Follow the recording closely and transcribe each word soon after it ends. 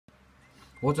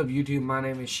What's up YouTube, my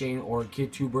name is Shane or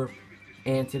KidTuber,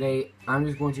 and today I'm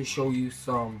just going to show you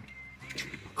some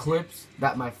clips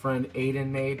that my friend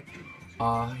Aiden made.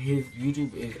 His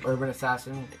YouTube is Urban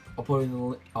Assassin.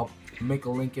 I'll make a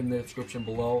link in the description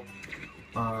below.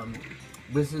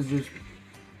 This is just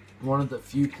one of the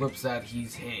few clips that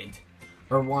he's hit,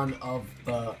 or one of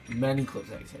the many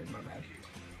clips that he's hit, my bad.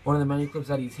 One of the many clips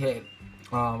that he's hit,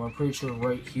 I'm pretty sure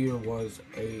right here was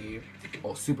a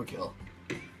super kill.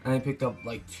 And I picked up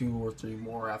like 2 or 3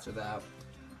 more after that.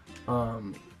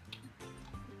 And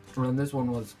this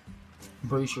one was, I'm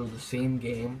pretty sure, the same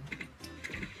game.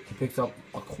 He picks up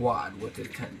a quad with his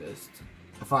Tempest.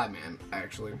 A 5-man,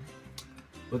 actually.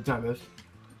 With Tempest.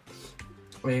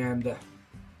 And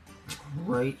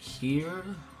right here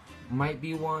might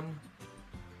be one.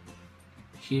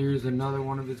 Here's another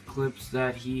one of his clips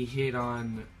that he hit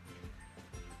on.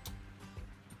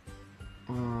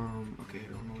 Okay, I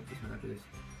don't know what this map is.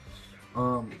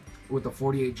 With the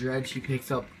 48 dredge, he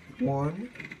picks up 1,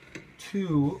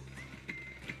 2,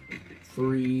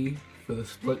 3 for the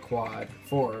split quad,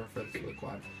 4 for the split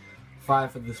quad,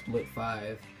 5 for the split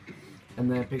 5, and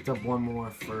then I picked up 1 more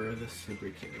for the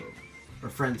super kill, or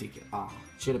frenzy kill. Ah,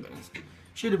 should have been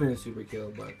a super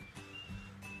kill, but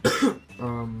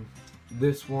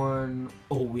this one,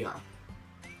 oh yeah,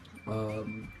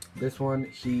 this one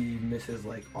he misses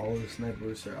like all the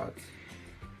sniper shots.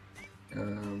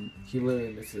 He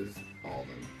literally misses all of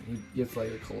them. He gets like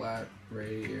a collat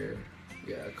right here.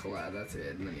 Yeah, a collat, that's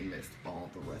it. And then he missed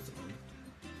all the rest of them.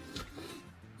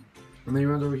 And then he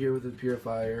runs over here with his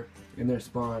purifier in their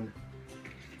spawn.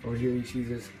 Over here he sees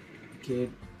this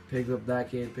kid, picks up that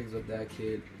kid, picks up that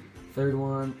kid. Third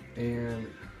one, and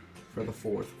for the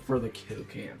 4th, for the kill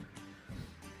cam.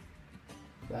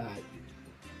 That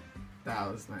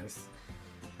was nice.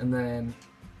 And then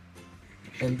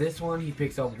and this one, he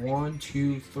picks up 1,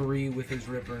 2, 3 with his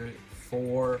Ripper,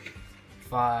 4,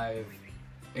 5,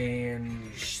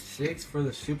 and 6 for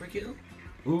the super kill.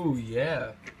 Ooh,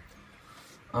 yeah.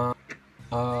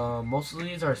 Most of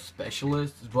these are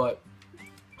specialists, but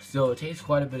still, it takes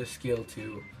quite a bit of skill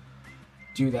to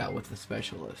do that with the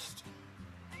specialist.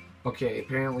 Okay,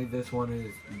 apparently this one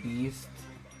is Beast.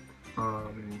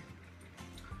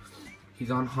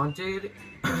 He's on Hunted,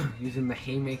 using the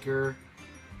Haymaker.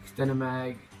 Extended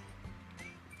mag,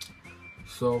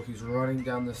 so he's running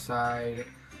down the side.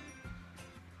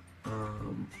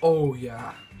 Oh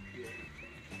yeah,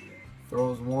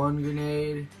 throws 1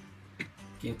 grenade,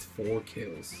 gets 4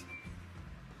 kills.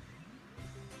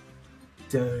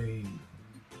 Dang.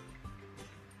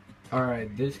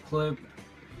 Alright, this clip,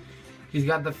 he's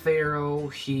got the Pharaoh.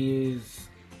 He's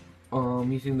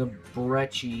using the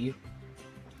Brecci.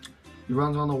 He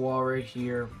runs on the wall right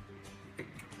here.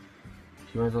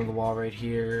 He runs on the wall right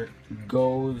here,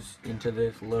 goes into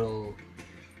this little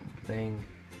thing,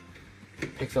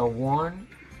 picks up 1,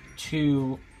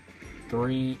 2,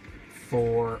 3,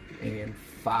 4, and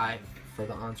 5 for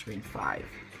the on-screen 5.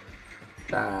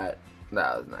 That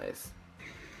was nice.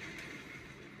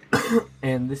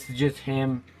 And this is just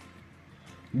him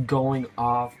going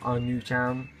off on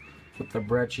Newtown with the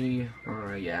Brecci.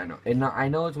 Yeah, I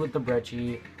know it's with the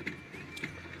Brecci,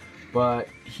 but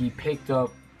he picked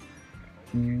up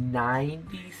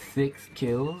 96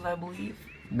 kills, I believe.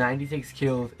 96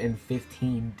 kills and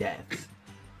 15 deaths.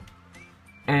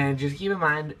 And just keep in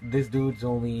mind, this dude's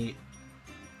only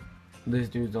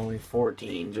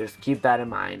 14. Just keep that in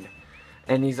mind.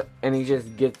 And he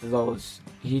just gets those.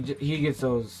 He gets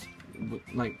those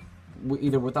like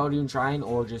either without even trying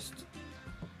or just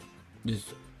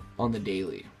on the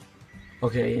daily.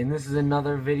 Okay, and this is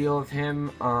another video of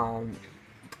him on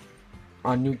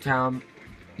Nuketown,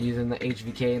 using the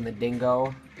HVK and the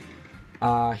Dingo.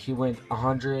 He went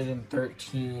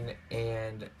 113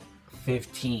 and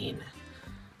 15.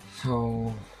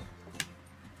 So,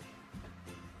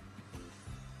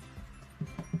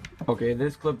 okay,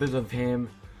 this clip is of him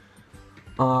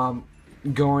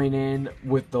going in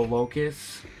with the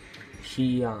Locust.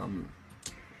 He runs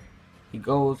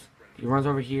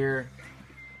over here.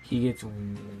 He's over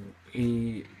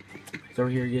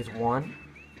here, he gets 1.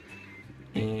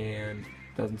 And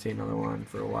doesn't see another one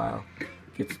for a while.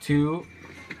 Gets 2,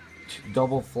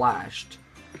 double flashed,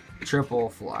 triple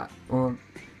flat,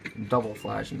 double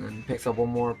flash, and then picks up 1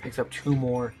 more, picks up 2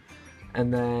 more,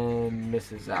 and then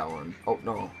misses that one. Oh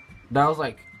no, that was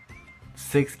like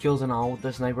 6 kills in all with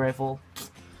the sniper rifle.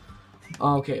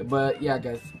 Okay, but yeah,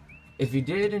 guys, if you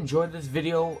did enjoy this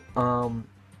video,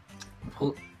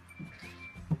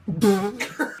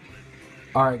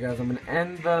 Alright guys, I'm going to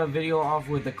end the video off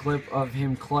with a clip of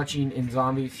him clutching in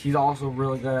zombies. He's also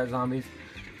really good at zombies.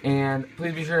 And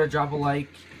please be sure to drop a like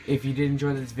if you did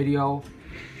enjoy this video,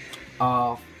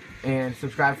 and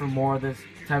subscribe for more of this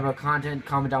type of content.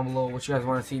 Comment down below what you guys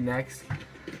want to see next.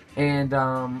 And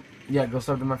yeah, go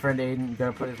sub to my friend Aiden. I'm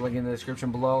gonna put his link in the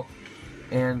description below.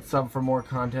 And sub for more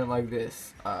content like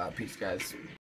this. Peace, guys.